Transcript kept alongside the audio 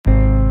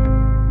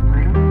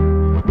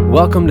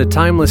Welcome to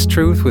Timeless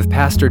Truth with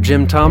Pastor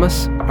Jim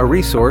Thomas, a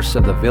resource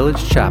of the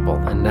Village Chapel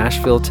in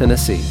Nashville,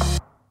 Tennessee.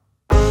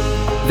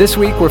 This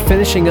week we're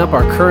finishing up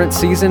our current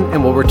season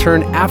and will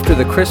return after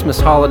the Christmas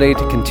holiday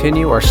to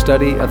continue our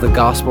study of the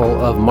Gospel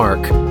of Mark.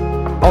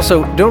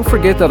 Also, don't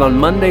forget that on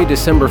Monday,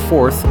 December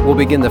 4th, we'll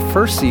begin the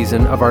first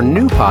season of our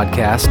new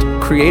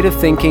podcast, Creative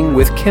Thinking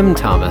with Kim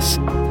Thomas.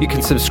 You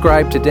can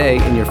subscribe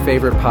today in your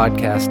favorite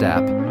podcast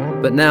app.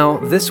 But now,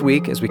 this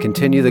week, as we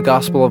continue the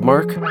Gospel of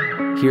Mark,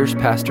 here's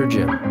Pastor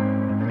Jim.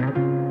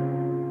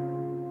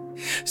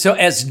 So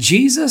as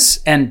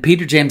Jesus and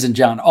Peter, James, and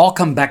John all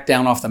come back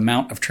down off the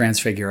Mount of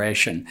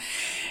Transfiguration,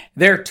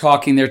 they're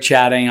talking, they're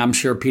chatting. I'm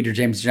sure Peter,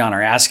 James, and John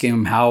are asking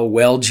him how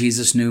well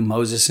Jesus knew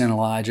Moses and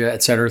Elijah,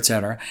 et cetera, et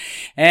cetera.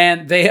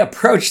 And they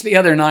approach the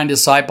other 9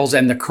 disciples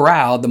and the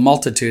crowd, the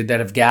multitude that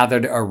have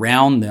gathered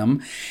around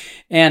them.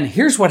 And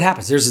here's what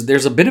happens.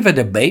 There's a bit of a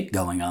debate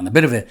going on, a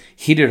bit of a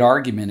heated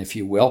argument, if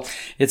you will.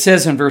 It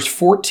says in verse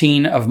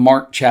 14 of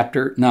Mark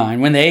chapter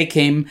 9, when they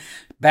came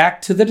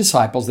back to the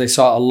disciples, they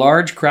saw a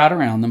large crowd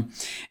around them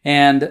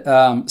and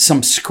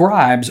some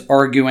scribes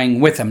arguing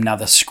with them. Now,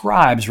 the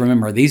scribes,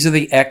 remember, these are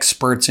the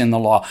experts in the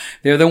law.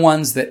 They're the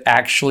ones that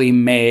actually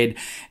made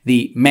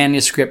the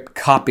manuscript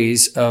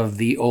copies of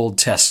the Old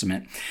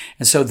Testament.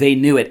 And so they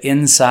knew it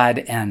inside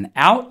and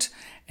out.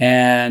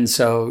 And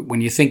so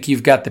when you think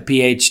you've got the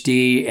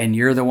PhD and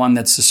you're the one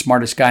that's the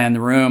smartest guy in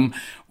the room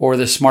or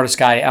the smartest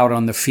guy out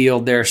on the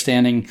field there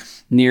standing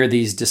near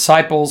these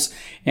disciples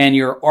and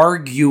you're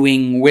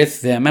arguing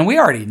with them, and we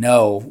already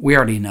know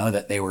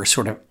that they were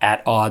sort of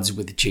at odds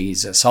with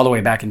Jesus. All the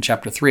way back in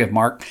chapter 3 of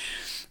Mark,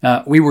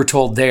 we were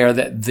told there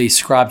that the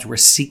scribes were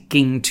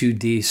seeking to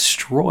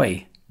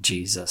destroy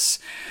Jesus.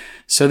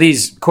 So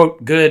these,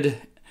 quote,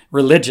 good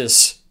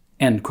religious,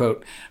 end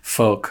quote,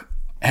 folk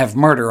have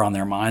murder on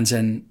their minds,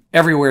 and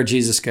everywhere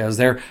Jesus goes,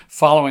 they're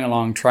following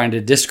along, trying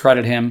to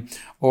discredit him,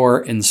 or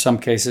in some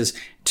cases,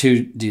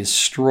 to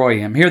destroy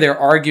him. Here they're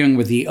arguing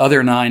with the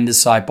other 9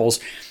 disciples,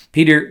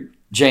 Peter,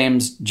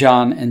 James,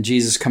 John, and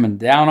Jesus coming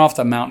down off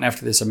the mountain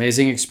after this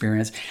amazing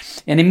experience.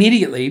 And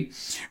immediately,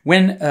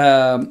 when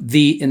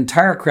the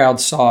entire crowd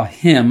saw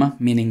him,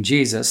 meaning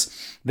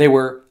Jesus, they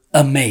were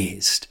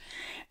amazed.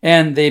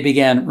 And they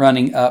began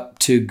running up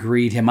to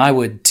greet him. I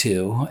would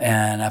too.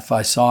 And if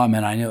I saw him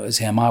and I knew it was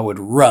him, I would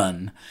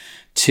run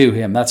to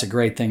him. That's a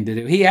great thing to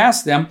do. He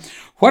asked them,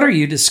 "What are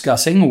you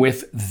discussing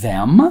with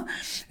them?"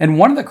 And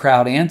one of the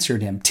crowd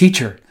answered him,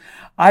 "Teacher,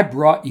 I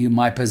brought you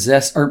my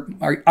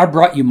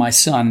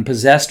son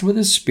possessed with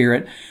a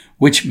spirit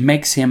which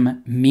makes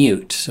him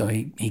mute." So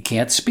he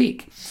can't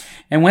speak.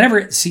 And whenever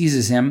it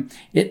seizes him,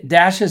 it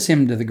dashes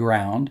him to the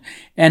ground,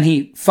 and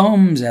he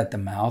foams at the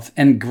mouth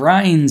and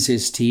grinds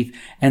his teeth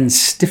and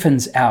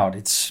stiffens out.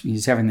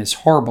 He's having this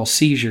horrible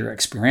seizure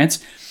experience.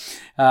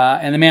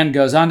 And the man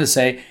goes on to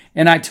say,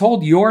 "And I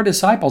told your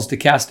disciples to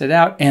cast it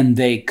out, and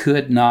they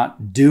could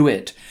not do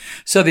it."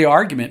 So the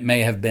argument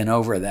may have been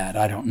over that.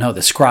 I don't know.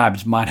 The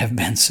scribes might have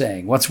been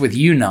saying, "What's with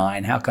you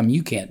 9? How come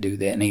you can't do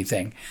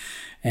anything?"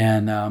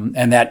 And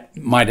that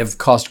might have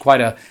caused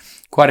quite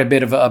a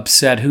bit of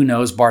upset. Who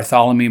knows?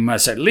 Bartholomew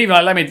must have said, "Levi,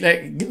 let me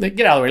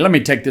get out of the way. Let me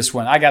take this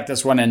one. I got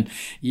this one," and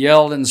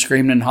yelled and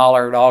screamed and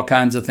hollered all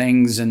kinds of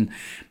things and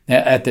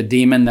at the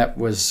demon that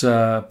was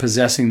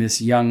possessing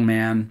this young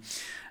man.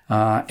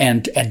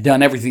 And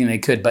done everything they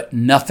could, but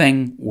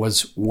nothing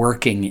was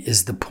working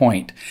is the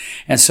point.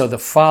 And so the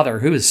father,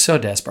 who is so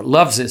desperate,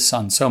 loves his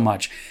son so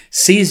much,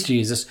 sees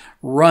Jesus,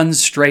 runs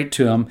straight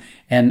to him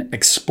and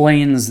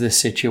explains the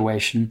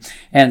situation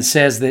and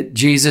says that,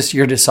 "Jesus,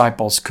 your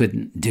disciples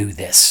couldn't do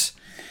this."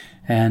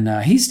 And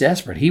he's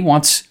desperate. He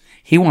wants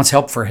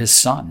help for his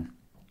son.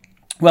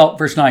 Well,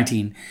 verse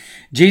 19,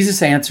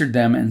 Jesus answered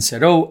them and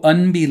said, "O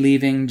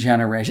unbelieving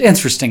generation."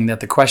 Interesting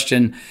that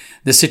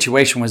the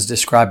situation was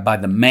described by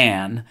the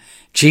man.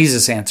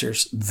 Jesus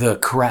answers the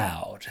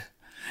crowd.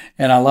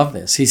 And I love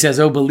this. He says,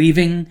 "O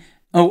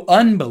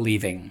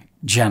unbelieving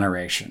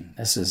generation."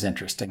 This is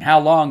interesting. "How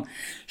long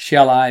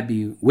shall I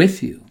be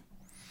with you?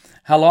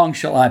 How long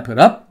shall I put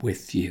up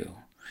with you?"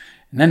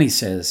 And then he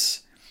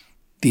says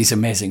these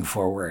amazing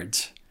 4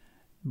 words,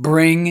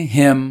 "Bring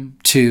him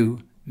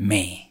to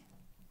me."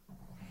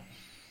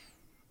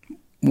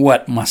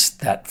 What must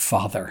that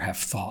father have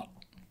thought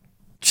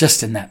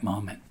just in that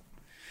moment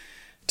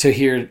to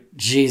hear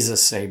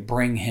Jesus say,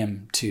 "Bring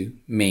him to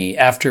me,"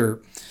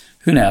 after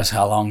who knows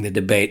how long the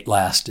debate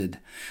lasted.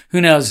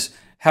 Who knows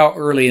how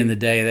early in the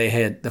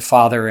day the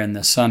father and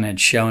the son had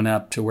shown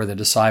up to where the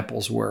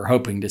disciples were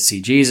hoping to see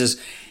Jesus,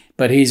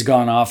 but he's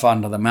gone off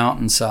onto the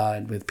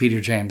mountainside with Peter,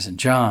 James, and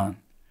John.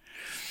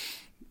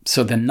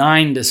 So the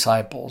 9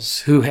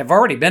 disciples who have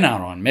already been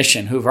out on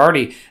mission, who've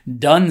already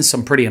done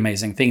some pretty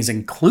amazing things,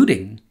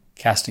 including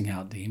casting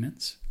out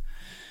demons.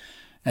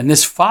 And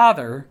this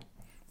father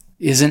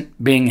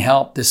isn't being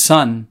helped. The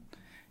son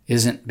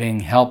isn't being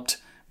helped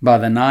by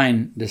the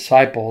 9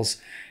 disciples.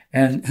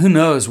 And who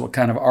knows what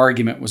kind of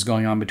argument was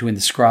going on between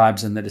the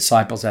scribes and the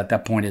disciples at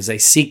that point as they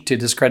seek to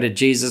discredit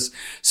Jesus.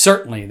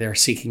 Certainly, they're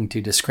seeking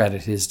to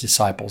discredit his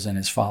disciples and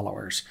his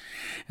followers.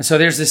 And so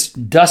there's this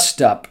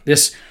dust up,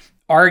 this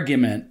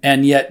argument,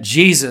 and yet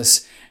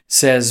Jesus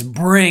says,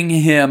 bring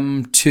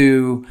him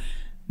to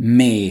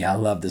me. I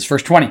love this.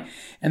 Verse 20.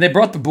 And they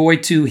brought the boy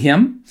to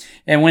him.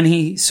 And when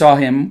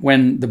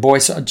the boy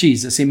saw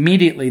Jesus,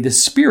 immediately the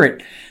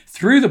Spirit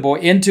threw the boy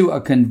into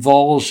a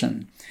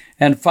convulsion.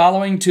 And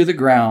falling to the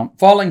ground,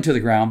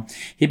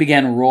 he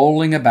began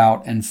rolling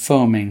about and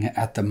foaming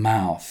at the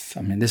mouth.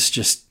 I mean, this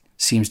just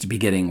seems to be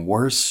getting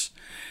worse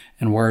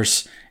and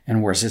worse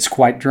and worse. It's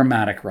quite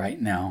dramatic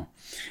right now.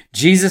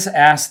 Jesus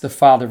asked the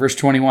father, verse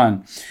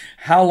 21,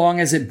 how long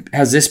has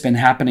this been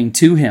happening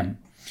to him?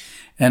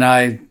 And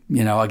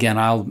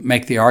I'll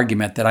make the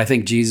argument that I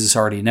think Jesus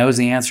already knows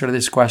the answer to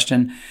this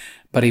question,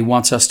 but he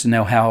wants us to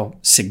know how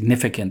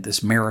significant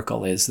this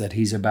miracle is that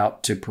he's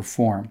about to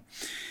perform.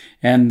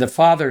 And the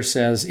father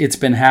says it's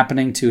been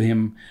happening to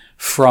him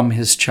from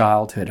his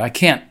childhood. I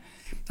can't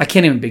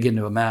even begin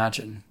to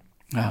imagine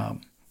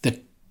the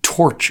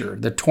torture,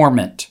 the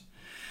torment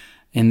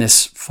in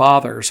this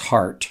father's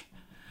heart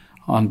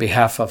on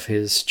behalf of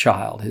his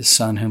child, his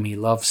son whom he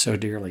loves so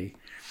dearly.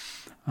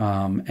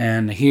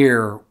 And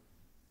here,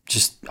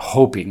 just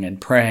hoping and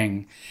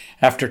praying,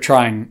 after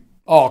trying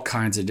all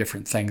kinds of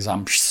different things,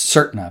 I'm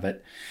certain of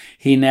it,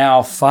 he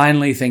now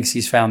finally thinks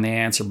he's found the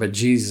answer, but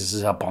Jesus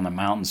is up on the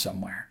mountain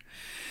somewhere.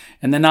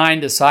 And the 9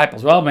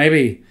 disciples, well,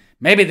 maybe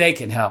they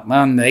can help.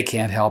 Well, they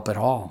can't help at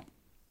all.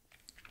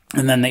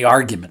 And then the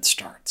argument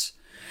starts.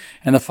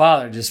 And the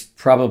father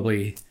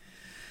probably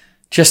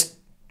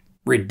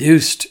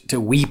reduced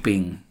to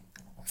weeping,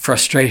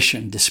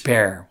 frustration,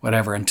 despair,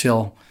 whatever,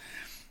 until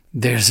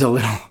there's a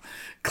little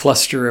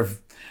cluster of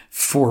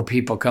 4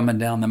 people coming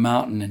down the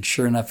mountain. And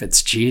sure enough,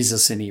 it's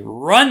Jesus. And he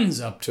runs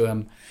up to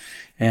him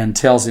and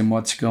tells him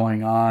what's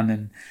going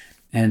on.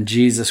 And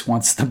Jesus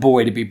wants the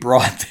boy to be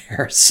brought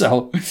there.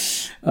 So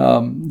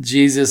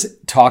Jesus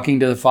talking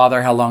to the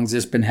father, how long has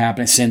this been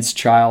happening? Since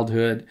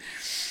childhood.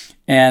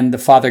 And the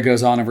father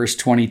goes on in verse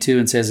 22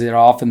 and says it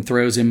often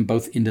throws him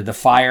both into the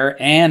fire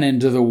and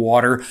into the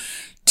water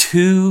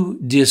to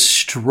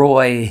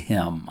destroy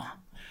him,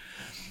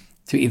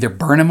 to either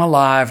burn him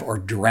alive or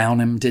drown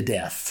him to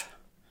death.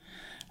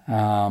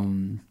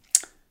 And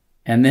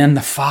then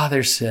the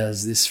father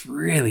says this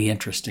really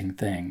interesting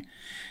thing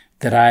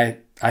that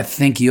I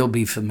think you'll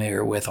be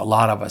familiar with. A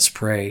lot of us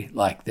pray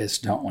like this,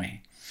 don't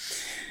we?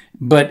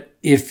 But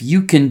if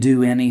you can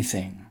do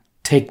anything,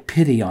 take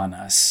pity on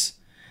us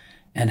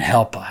and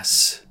help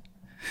us.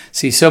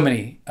 See, so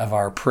many of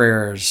our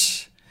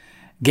prayers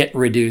get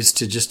reduced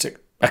to just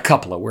a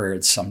couple of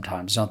words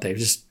sometimes, don't they?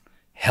 Just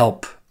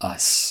help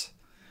us.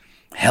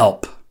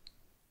 Help.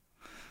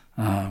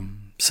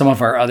 Some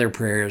of our other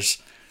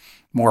prayers,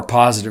 more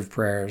positive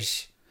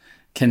prayers,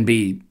 can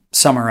be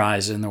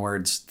summarized in the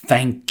words,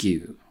 thank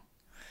you.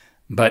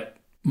 But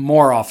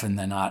more often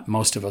than not,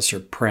 most of us are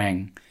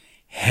praying,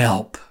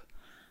 help.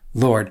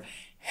 Lord,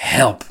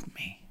 help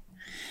me.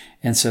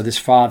 And so this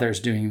father is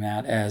doing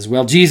that as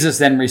well. Jesus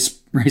then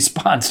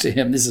responds to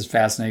him. This is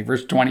fascinating.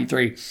 Verse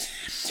 23.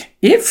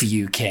 If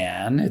you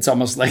can, it's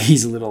almost like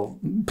he's a little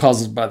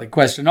puzzled by the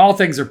question. All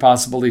things are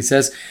possible, he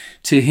says,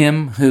 to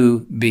him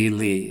who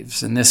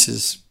believes. And this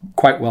is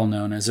quite well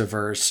known as a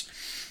verse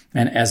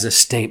and as a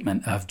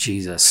statement of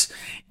Jesus.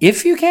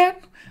 If you can,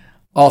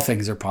 all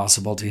things are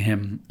possible to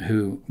him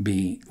who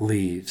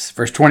believes.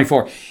 Verse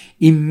 24.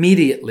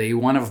 Immediately,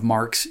 one of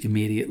Mark's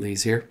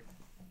immediatelys here,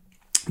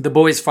 the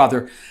boy's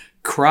father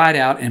cried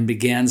out and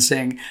began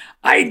saying,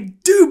 I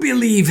do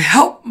believe,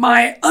 help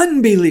my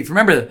unbelief.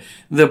 Remember,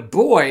 the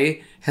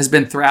boy has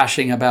been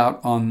thrashing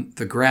about on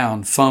the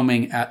ground,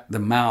 foaming at the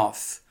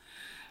mouth,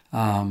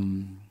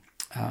 in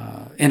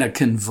a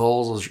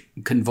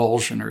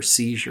convulsion or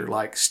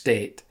seizure-like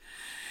state.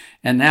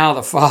 And now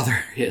the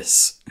father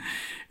is,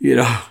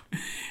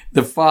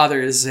 the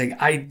father is saying,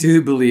 I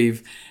do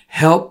believe,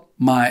 help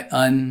my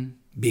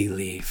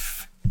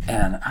unbelief.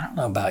 And I don't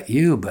know about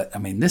you, but I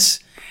mean, this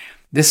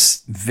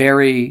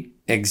very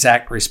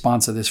exact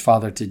response of this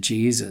father to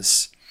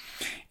Jesus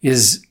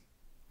is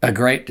a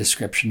great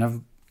description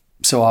of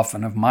so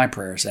often of my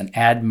prayers, an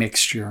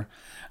admixture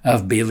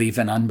of belief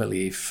and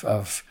unbelief,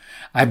 of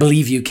I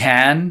believe you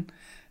can,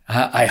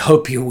 I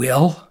hope you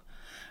will.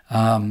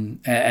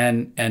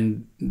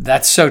 And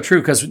that's so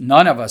true because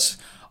none of us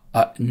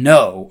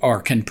know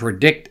or can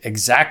predict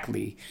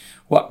exactly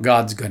what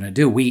God's going to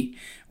do. We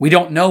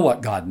don't know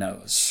what God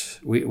knows.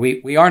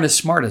 We aren't as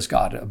smart as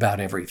God about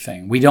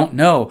everything. We don't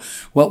know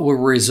what will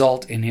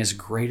result in his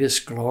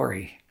greatest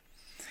glory.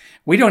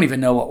 We don't even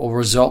know what will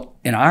result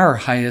in our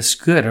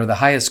highest good or the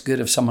highest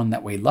good of someone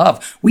that we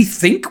love. We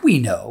think we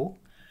know.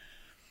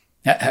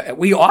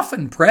 We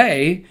often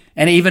pray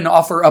and even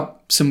offer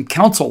up some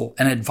counsel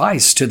and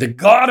advice to the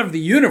God of the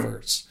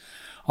universe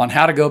on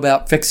how to go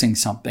about fixing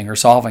something or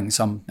solving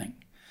something.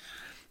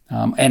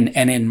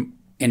 And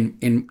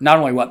in not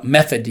only what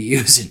method to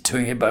use in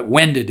doing it, but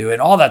when to do it,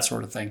 all that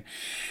sort of thing.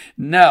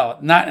 No,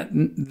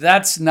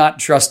 that's not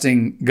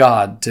trusting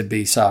God to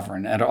be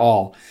sovereign at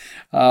all.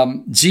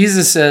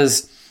 Jesus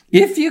says,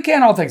 if you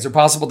can, all things are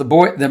possible.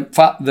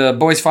 The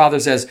boy's father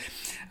says,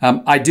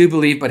 I do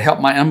believe, but help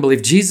my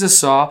unbelief. Jesus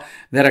saw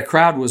that a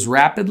crowd was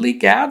rapidly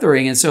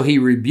gathering, and so he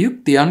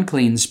rebuked the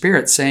unclean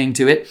spirit, saying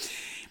to it,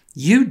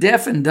 you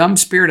deaf and dumb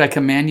spirit, I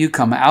command you,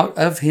 come out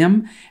of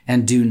him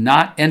and do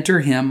not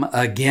enter him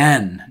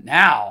again.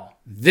 Now,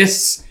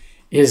 this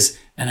is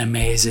an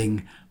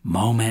amazing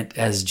moment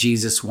as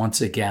Jesus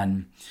once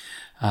again,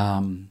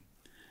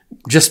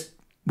 just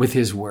with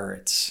his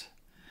words,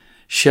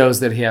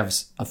 shows that he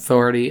has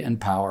authority and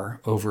power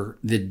over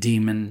the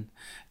demon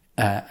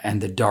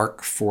and the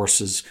dark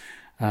forces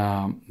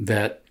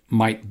that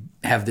might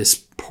have this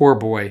poor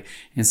boy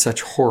in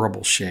such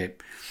horrible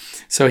shape.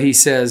 So he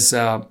says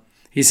to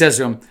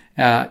him,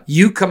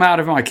 you come out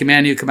of him, I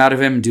command you, come out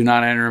of him, and do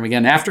not enter him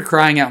again. After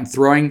crying out and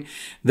throwing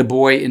the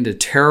boy into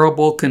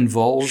terrible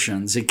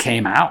convulsions, it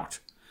came out.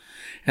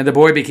 And the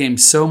boy became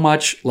so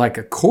much like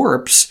a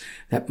corpse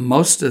that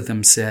most of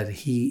them said,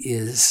 he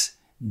is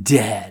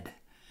dead.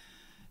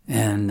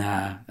 And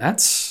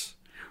that's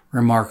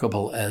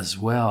remarkable as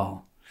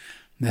well.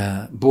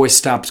 The boy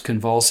stops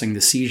convulsing,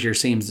 the seizure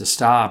seems to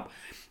stop,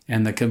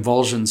 and the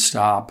convulsions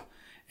stop,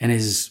 and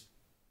his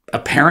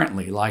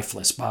apparently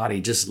lifeless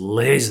body just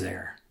lays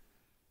there.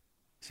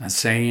 He's not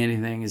saying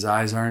anything, his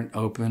eyes aren't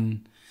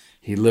open,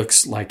 he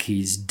looks like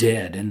he's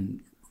dead. And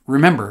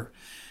remember,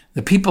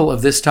 the people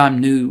of this time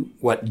knew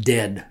what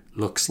dead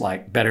looks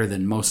like better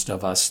than most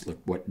of us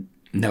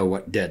know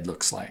what dead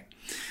looks like.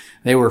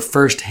 They were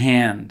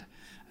firsthand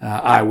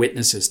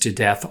eyewitnesses to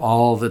death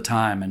all the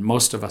time, and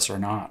most of us are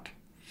not.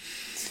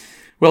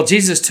 Well,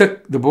 Jesus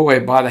took the boy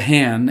by the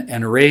hand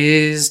and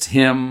raised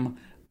him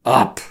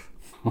up.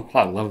 Oh,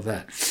 I love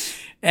that.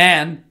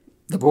 And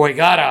the boy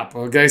got up.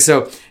 Okay,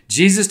 so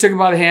Jesus took him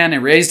by the hand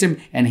and raised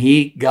him, and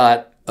he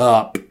got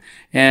up.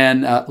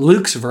 And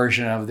Luke's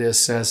version of this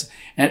says,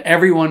 and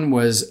everyone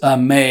was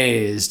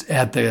amazed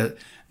at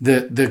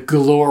the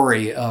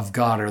glory of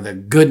God, or the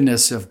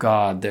goodness of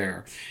God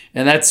there.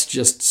 And that's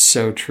just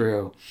so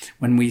true.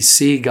 When we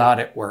see God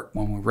at work,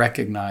 when we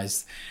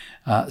recognize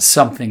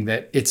something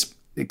that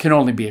it can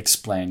only be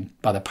explained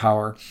by the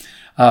power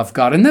of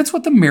God. And that's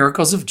what the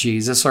miracles of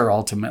Jesus are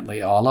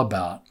ultimately all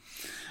about.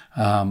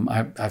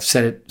 I've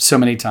said it so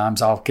many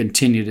times, I'll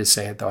continue to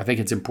say it, though. I think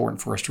it's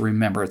important for us to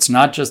remember it's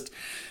not just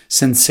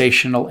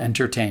sensational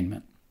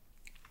entertainment.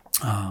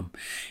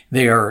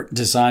 They are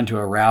designed to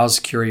arouse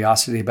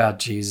curiosity about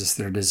Jesus.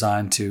 They're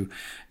designed to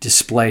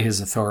display his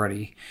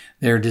authority.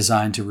 They're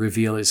designed to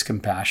reveal his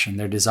compassion.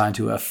 They're designed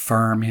to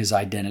affirm his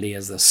identity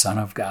as the Son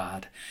of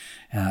God.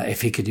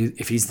 If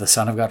he's the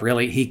Son of God,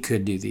 really, he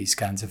could do these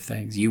kinds of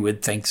things. You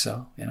would think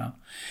so, you know.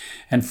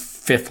 And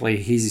fifthly,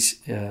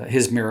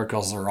 his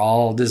miracles are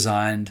all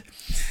designed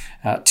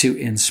to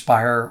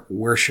inspire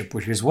worship,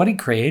 which is what he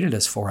created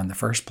us for in the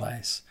first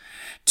place.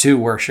 To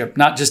worship,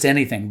 not just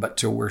anything, but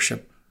to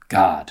worship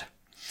God.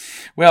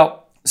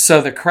 Well,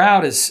 so the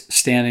crowd is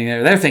standing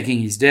there. They're thinking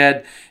he's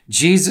dead.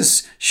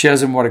 Jesus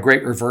shows him what a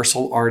great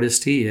reversal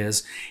artist he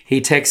is.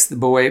 He takes the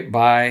boy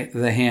by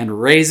the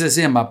hand, raises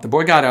him up. The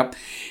boy got up.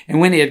 And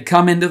when he had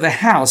come into the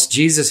house,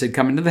 Jesus had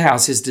come into the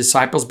house, his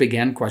disciples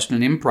began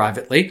questioning him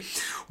privately.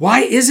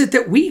 Why is it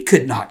that we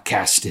could not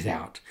cast it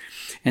out?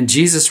 And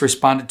Jesus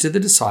responded to the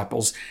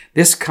disciples,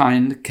 this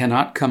kind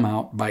cannot come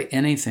out by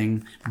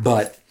anything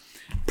but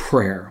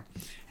prayer.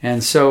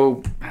 And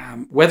so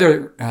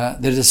whether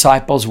the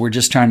disciples were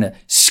just trying to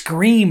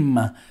scream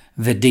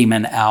the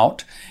demon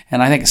out,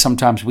 and I think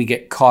sometimes we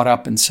get caught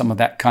up in some of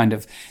that kind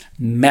of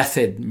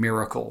method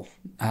miracle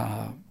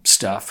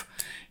stuff,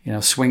 you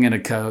know, swinging a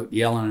coat,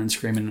 yelling and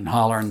screaming and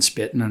hollering and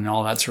spitting and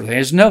all that sort of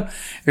thing.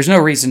 There's no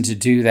reason to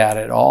do that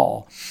at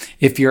all.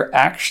 If you're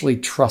actually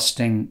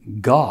trusting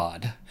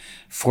God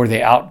for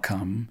the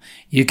outcome,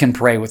 you can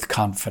pray with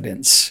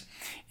confidence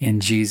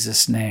in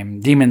Jesus' name.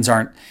 Demons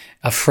aren't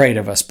afraid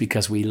of us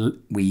because we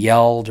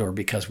yelled or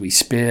because we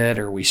spit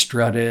or we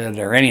strutted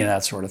or any of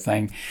that sort of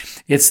thing.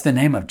 It's the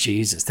name of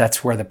Jesus.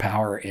 That's where the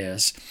power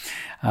is.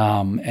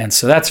 And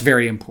so that's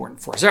very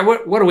important for us. So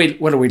what do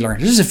we learn?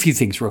 Just a few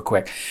things real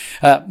quick.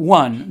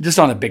 One, just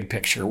on the big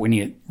picture, when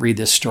you read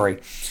this story,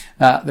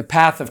 the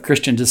path of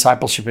Christian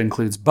discipleship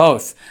includes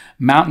both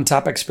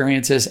mountaintop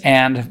experiences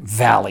and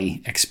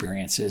valley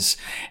experiences.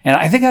 And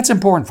I think that's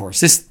important for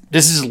us.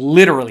 This is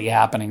literally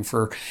happening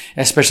for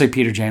especially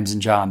Peter, James,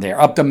 and John.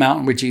 They're up the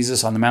mountain with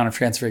Jesus on the Mount of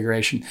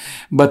Transfiguration,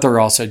 but they're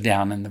also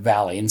down in the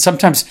valley. And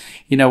sometimes,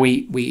 you know,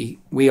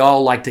 we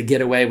all like to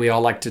get away. We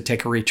all like to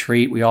take a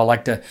retreat. We all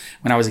like to,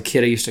 when I was a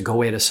kid, I used to go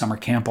away to summer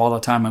camp all the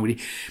time. And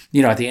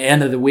at the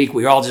end of the week,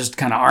 we all just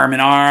kind of arm in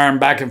arm,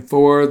 back and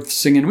forth,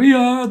 singing, we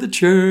are the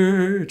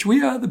church.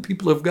 We are the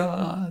people of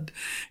God.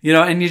 You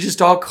know, and you're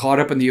just all caught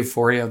up in the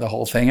euphoria of the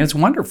whole thing. And it's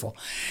wonderful.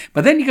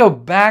 But then you go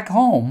back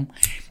home,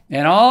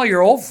 and all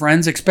your old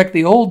friends expect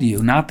the old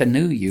you, not the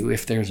new you,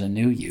 if there's a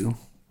new you.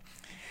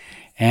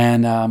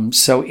 And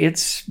so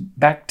it's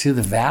back to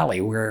the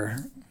valley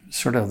where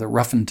sort of the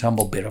rough and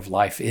tumble bit of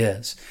life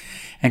is.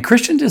 And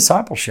Christian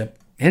discipleship,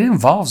 it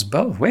involves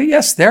both. Well,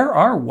 yes, there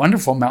are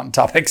wonderful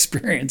mountaintop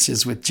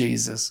experiences with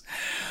Jesus,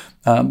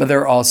 but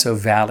there are also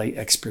valley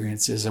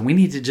experiences. And we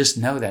need to just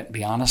know that and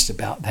be honest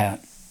about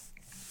that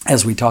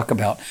as we talk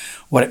about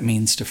what it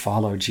means to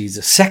follow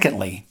Jesus.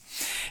 Secondly,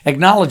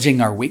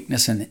 acknowledging our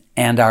weakness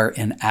and our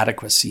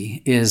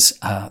inadequacy is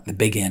the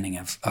beginning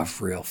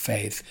of real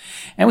faith.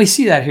 And we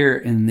see that here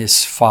in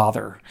this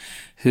father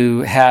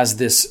who has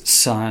this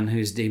son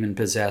who's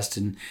demon-possessed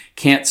and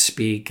can't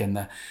speak,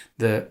 and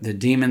the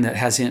demon that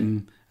has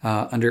him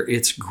under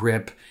its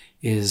grip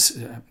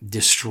is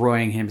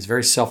destroying him. It's a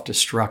very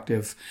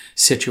self-destructive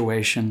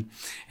situation.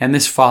 And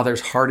this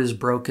father's heart is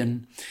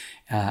broken.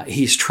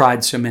 He's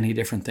tried so many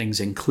different things,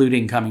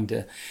 including coming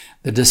to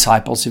the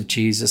disciples of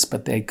Jesus,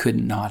 but they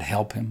could not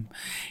help him.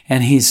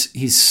 And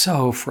he's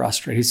so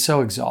frustrated. He's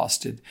so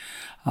exhausted.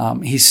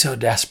 He's so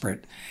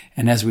desperate.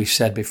 And as we've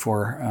said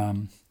before,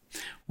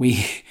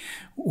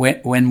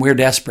 when we're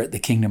desperate, the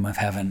kingdom of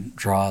heaven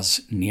draws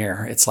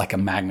near. It's like a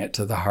magnet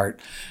to the heart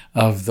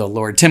of the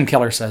Lord. Tim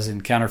Keller says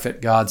in Counterfeit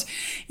Gods,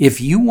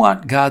 if you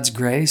want God's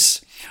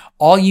grace,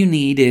 all you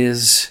need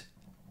is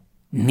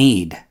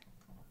need.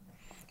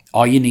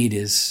 All you need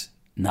is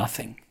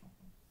nothing.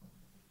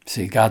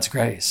 See, God's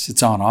grace,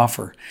 it's on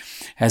offer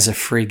as a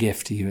free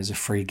gift to you, as a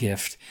free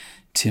gift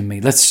to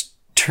me. Let's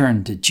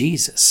turn to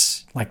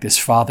Jesus like this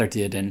father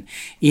did. And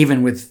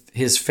even with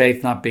his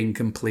faith not being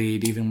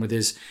complete, even with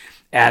his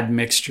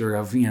admixture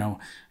of,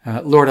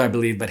 Lord, I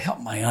believe, but help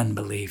my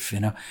unbelief.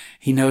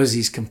 He knows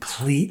he's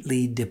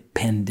completely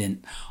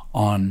dependent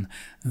on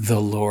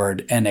the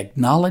Lord, and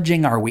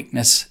acknowledging our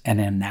weakness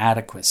and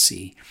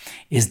inadequacy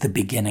is the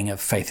beginning of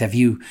faith. Have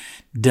you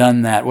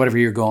done that? Whatever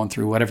you're going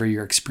through, whatever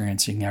you're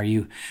experiencing, are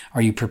you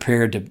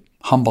prepared to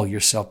humble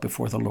yourself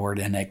before the Lord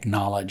and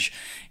acknowledge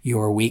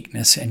your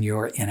weakness and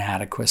your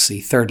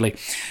inadequacy? Thirdly,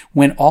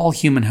 when all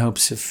human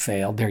hopes have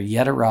failed, there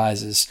yet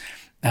arises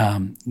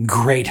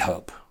great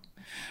hope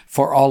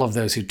for all of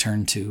those who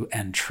turn to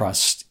and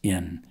trust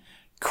in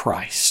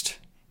Christ.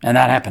 And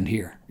that happened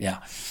here. Yeah.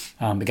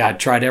 The guy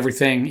tried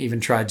everything,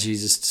 even tried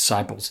Jesus'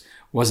 disciples,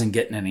 wasn't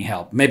getting any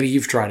help. Maybe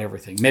you've tried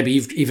everything. Maybe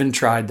you've even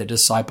tried the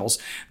disciples,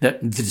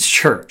 the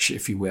church,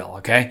 if you will,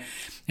 okay?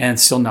 And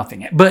still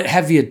nothing. But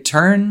have you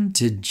turned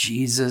to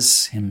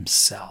Jesus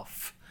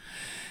himself?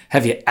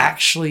 Have you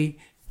actually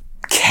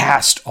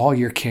cast all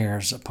your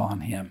cares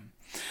upon him?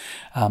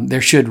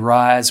 There should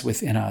rise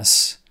within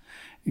us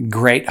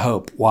great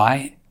hope.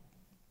 Why?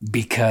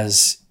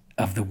 Because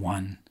of the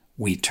one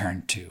we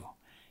turn to.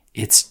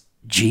 It's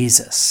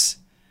Jesus.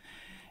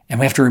 And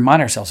we have to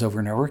remind ourselves over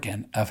and over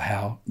again of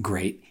how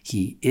great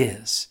he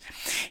is.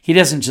 He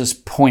doesn't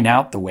just point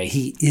out the way.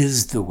 He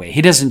is the way.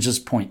 He doesn't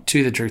just point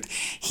to the truth.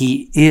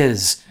 He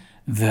is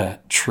the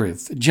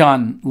truth.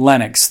 John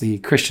Lennox, the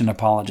Christian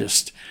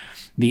apologist,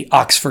 the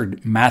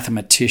Oxford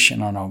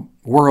mathematician on a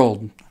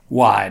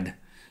worldwide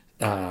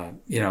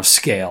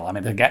scale. I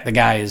mean, the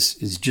guy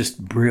is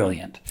just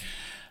brilliant.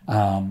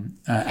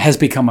 Has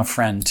become a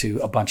friend to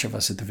a bunch of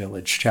us at the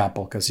Village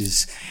Chapel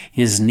because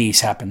his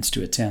niece happens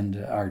to attend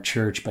our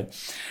church.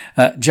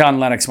 But John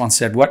Lennox once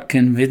said, what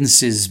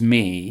convinces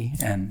me,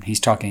 and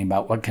he's talking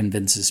about what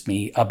convinces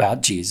me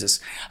about Jesus,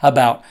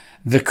 about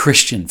the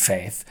Christian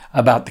faith,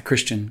 about the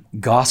Christian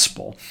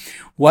gospel,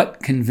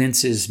 what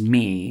convinces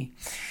me,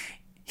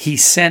 he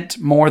sent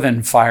more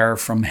than fire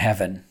from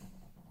heaven.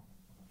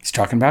 He's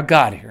talking about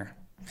God here.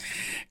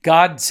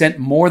 God sent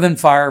more than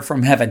fire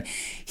from heaven.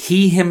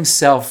 He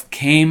himself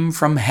came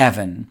from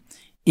heaven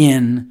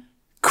in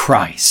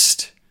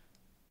Christ.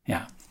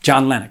 Yeah,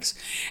 John Lennox.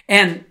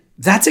 And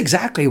that's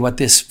exactly what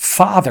this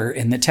father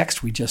in the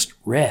text we just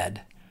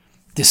read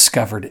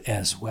discovered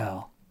as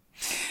well.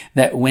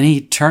 That when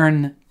he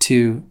turned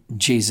to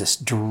Jesus,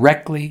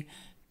 directly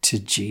to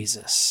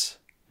Jesus,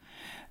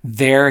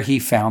 there he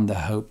found the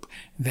hope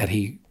that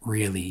he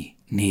really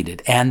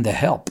needed and the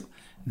help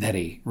that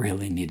he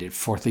really needed.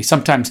 Fourthly,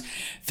 sometimes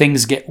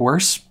things get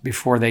worse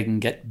before they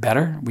can get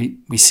better.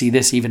 We see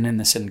this even in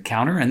this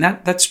encounter, and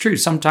that's true.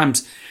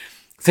 Sometimes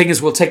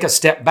things will take a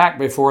step back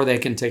before they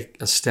can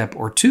take a step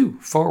or two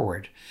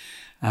forward.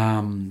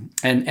 And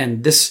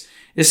this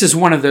is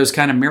one of those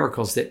kind of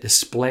miracles that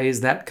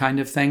displays that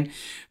kind of thing.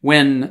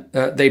 When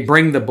they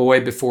bring the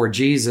boy before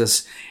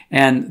Jesus,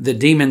 and the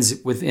demons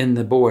within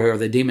the boy, or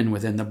the demon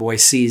within the boy,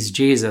 sees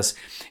Jesus,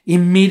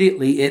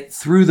 immediately it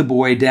threw the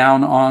boy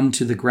down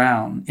onto the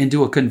ground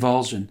into a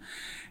convulsion.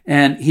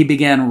 And he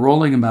began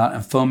rolling about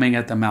and foaming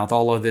at the mouth.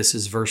 All of this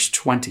is verse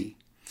 20.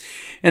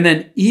 And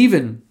then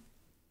even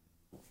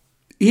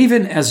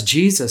as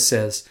Jesus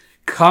says,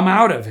 come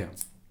out of him.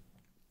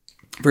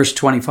 Verse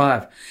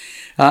 25.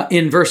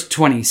 In verse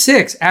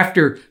 26,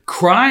 after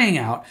crying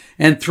out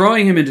and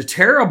throwing him into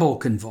terrible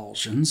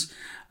convulsions,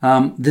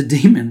 the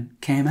demon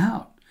came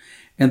out.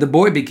 And the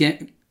boy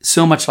became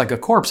so much like a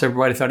corpse,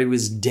 everybody thought he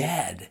was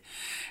dead.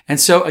 And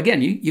so,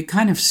 again, you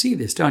kind of see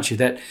this, don't you?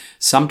 That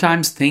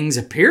sometimes things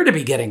appear to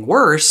be getting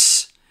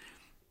worse,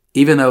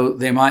 even though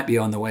they might be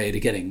on the way to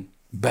getting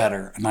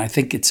better. And I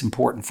think it's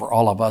important for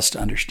all of us to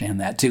understand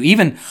that too.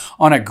 Even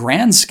on a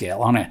grand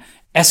scale, on an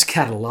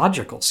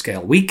eschatological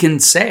scale, we can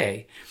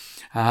say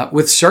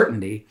with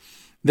certainty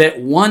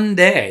that one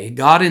day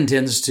God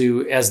intends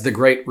to, as the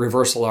great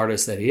reversal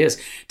artist that he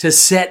is, to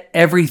set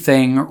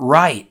everything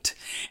right.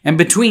 And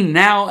between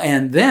now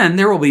and then,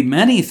 there will be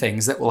many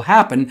things that will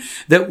happen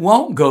that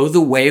won't go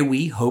the way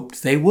we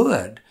hoped they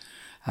would,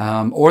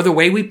 or the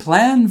way we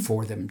planned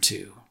for them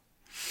to.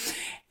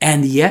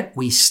 And yet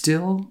we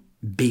still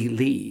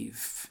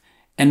believe.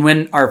 And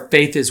when our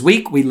faith is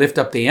weak, we lift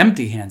up the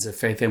empty hands of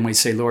faith and we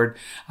say, Lord,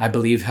 I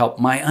believe, help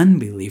my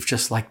unbelief,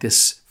 just like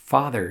this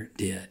father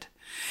did.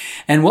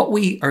 And what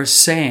we are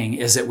saying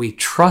is that we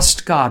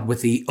trust God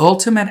with the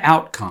ultimate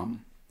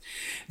outcome,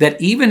 that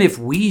even if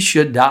we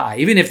should die,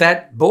 even if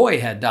that boy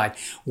had died,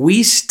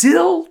 we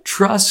still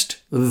trust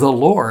the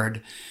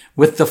Lord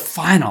with the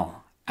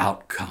final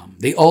outcome,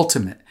 the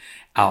ultimate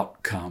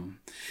outcome.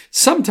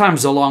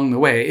 Sometimes along the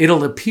way,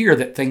 it'll appear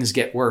that things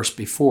get worse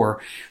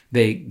before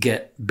they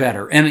get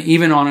better. And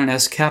even on an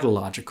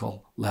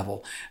eschatological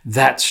level,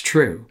 that's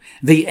true.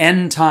 The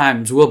end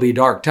times will be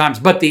dark times,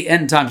 but the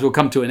end times will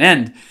come to an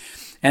end.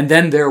 And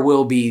then there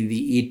will be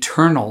the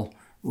eternal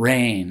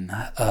reign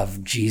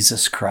of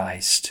Jesus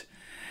Christ,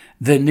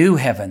 the new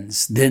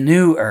heavens, the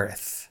new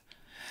earth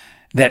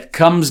that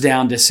comes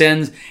down,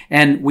 descends,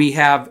 and we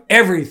have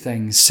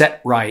everything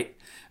set right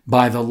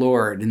by the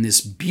Lord in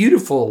this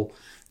beautiful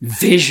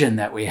vision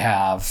that we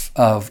have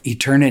of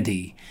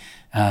eternity,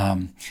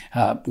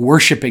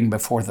 worshiping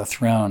before the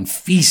throne,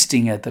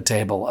 feasting at the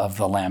table of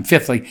the Lamb.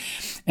 Fifthly,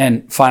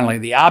 and finally,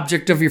 the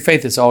object of your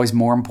faith is always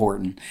more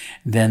important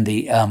than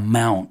the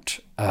amount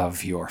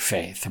of your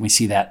faith. And we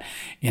see that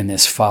in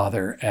this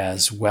Father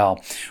as well.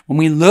 When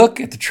we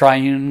look at the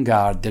triune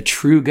God, the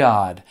true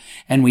God,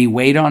 and we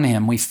wait on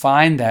him, we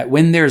find that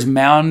when there's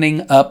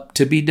mounting up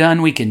to be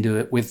done, we can do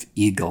it with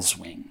eagle's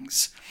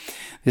wings.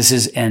 This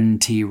is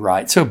N.T.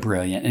 Wright, so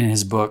brilliant in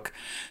his book,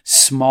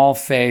 Small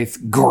Faith,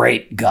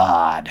 Great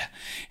God.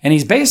 And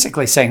he's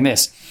basically saying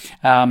this,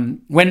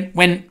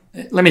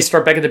 let me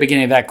start back at the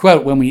beginning of that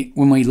quote. When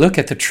we look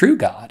at the true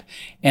God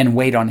and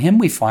wait on him,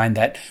 we find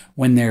that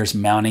when there's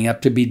mounting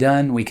up to be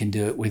done, we can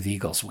do it with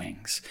eagle's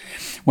wings.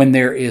 When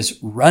there is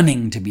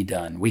running to be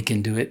done, we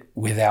can do it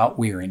without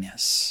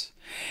weariness.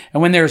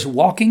 And when there's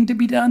walking to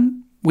be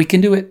done, we can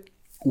do it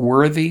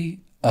worthy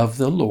of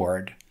the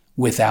Lord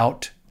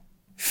without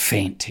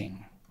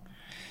fainting.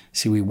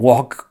 See, we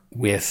walk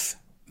with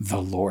the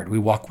Lord. We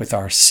walk with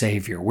our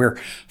Savior. We're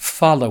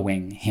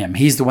following him.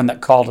 He's the one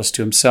that called us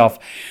to himself.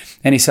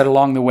 And he said,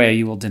 along the way,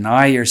 you will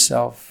deny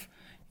yourself,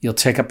 you'll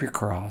take up your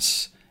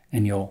cross,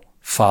 and you'll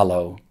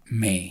follow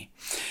me.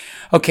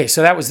 Okay,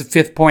 so that was the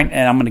fifth point,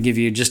 and I'm going to give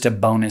you just a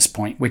bonus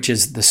point, which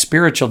is the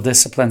spiritual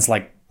disciplines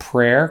like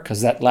prayer,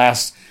 because that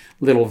last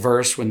little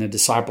verse when the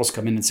disciples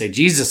come in and say,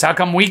 Jesus, how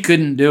come we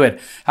couldn't do it?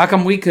 How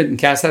come we couldn't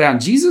cast that out?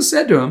 And Jesus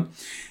said to him,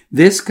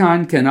 this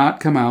kind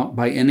cannot come out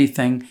by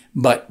anything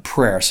but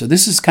prayer. So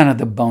this is kind of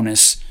the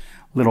bonus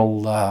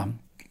little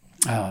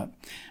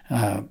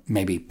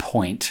maybe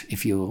point,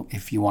 if you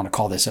want to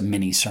call this a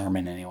mini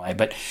sermon anyway.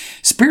 But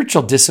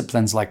spiritual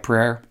disciplines like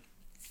prayer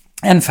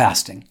and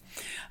fasting,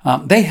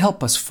 they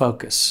help us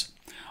focus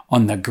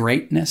on the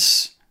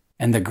greatness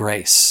and the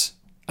grace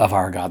of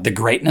our God, the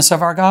greatness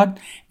of our God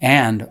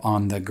and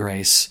on the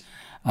grace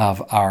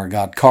of our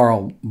God.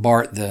 Karl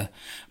Barth,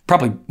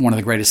 probably one of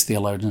the greatest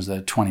theologians of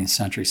the 20th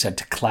century, said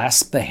to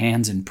clasp the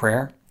hands in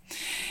prayer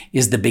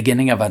is the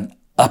beginning of an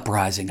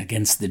uprising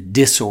against the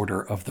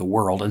disorder of the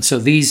world. And so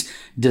these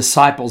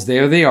disciples,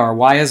 there they are.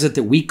 Why is it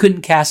that we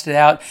couldn't cast it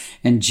out?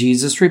 And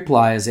Jesus'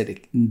 reply is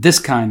that this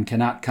kind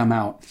cannot come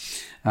out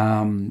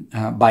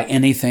by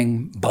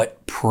anything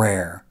but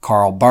prayer.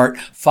 Karl Barth,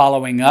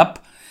 following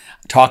up,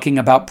 talking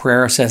about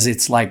prayer, says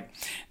it's like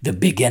the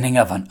beginning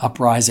of an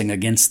uprising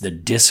against the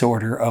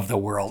disorder of the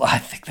world. I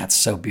think that's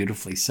so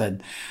beautifully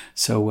said,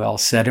 so well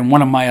said. And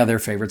one of my other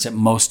favorites that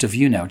most of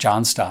you know,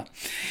 John Stott,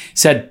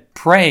 said,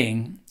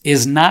 praying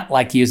is not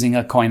like using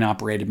a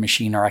coin-operated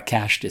machine or a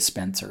cash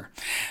dispenser.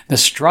 The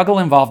struggle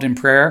involved in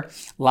prayer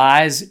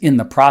lies in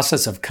the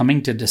process of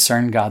coming to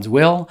discern God's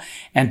will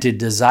and to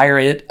desire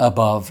it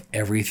above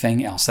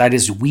everything else. That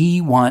is,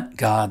 we want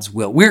God's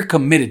will. We're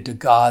committed to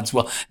God's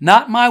will.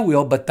 Not my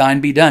will, but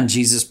thine be done,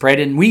 Jesus prayed.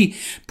 And we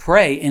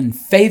pray in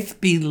faith,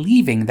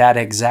 believing that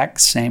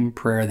exact same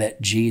prayer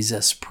that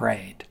Jesus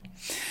prayed.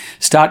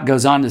 Stott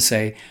goes on to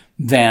say,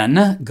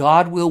 then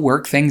God will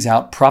work things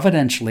out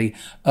providentially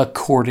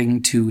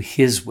according to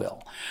his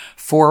will,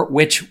 for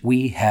which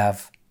we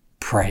have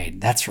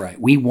prayed. That's right.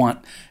 We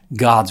want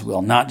God's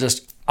will, not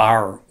just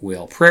our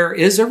will. Prayer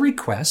is a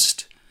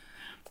request.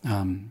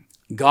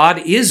 God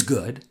is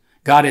good.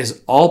 God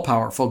is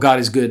all-powerful. God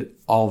is good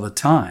all the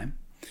time.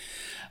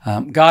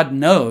 God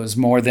knows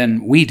more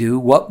than we do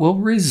what will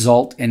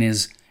result in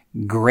his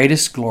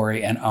greatest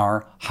glory and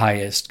our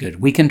highest good.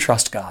 We can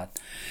trust God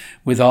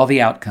with all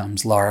the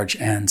outcomes, large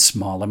and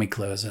small. Let me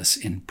close us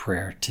in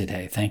prayer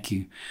today. Thank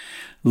you,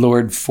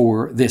 Lord,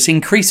 for this.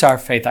 Increase our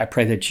faith. I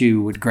pray that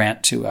you would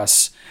grant to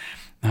us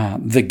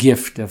the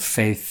gift of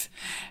faith.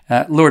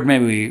 Lord, may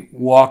we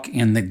walk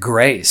in the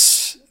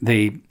grace,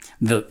 the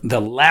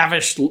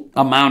lavish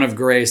amount of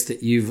grace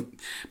that you've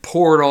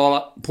poured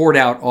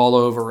out all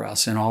over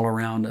us and all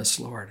around us,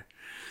 Lord.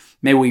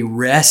 May we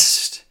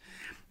rest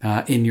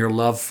in your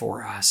love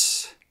for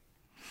us.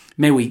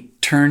 May we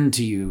turn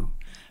to you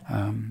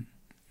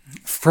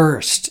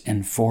first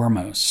and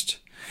foremost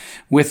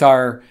with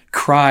our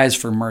cries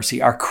for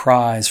mercy, our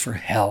cries for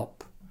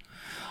help.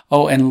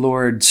 Oh, and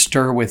Lord,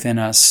 stir within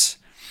us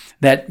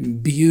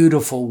that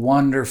beautiful,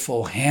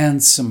 wonderful,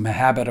 handsome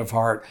habit of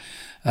heart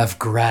of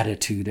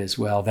gratitude as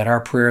well, that our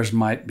prayers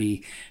might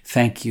be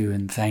thank you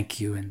and thank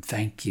you and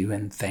thank you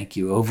and thank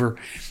you over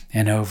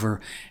and over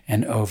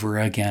and over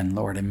again,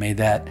 Lord. And may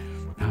that,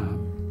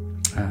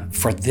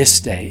 for this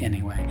day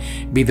anyway,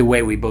 be the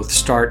way we both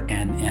start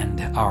and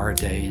end our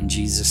day. In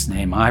Jesus'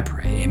 name I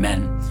pray.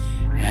 Amen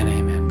and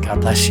amen.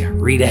 God bless you.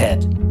 Read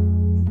ahead.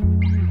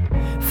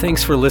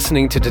 Thanks for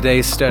listening to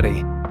today's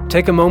study.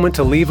 Take a moment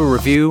to leave a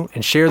review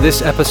and share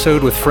this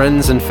episode with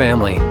friends and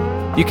family.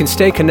 You can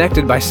stay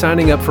connected by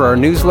signing up for our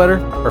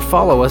newsletter or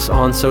follow us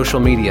on social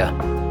media.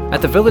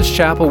 At the Village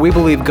Chapel, we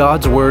believe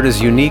God's Word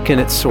is unique in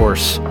its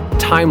source,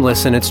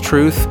 timeless in its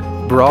truth,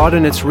 broad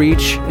in its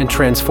reach, and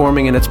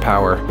transforming in its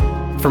power.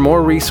 For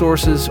more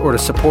resources or to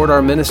support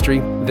our ministry,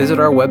 visit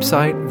our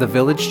website,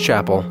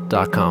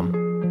 thevillagechapel.com.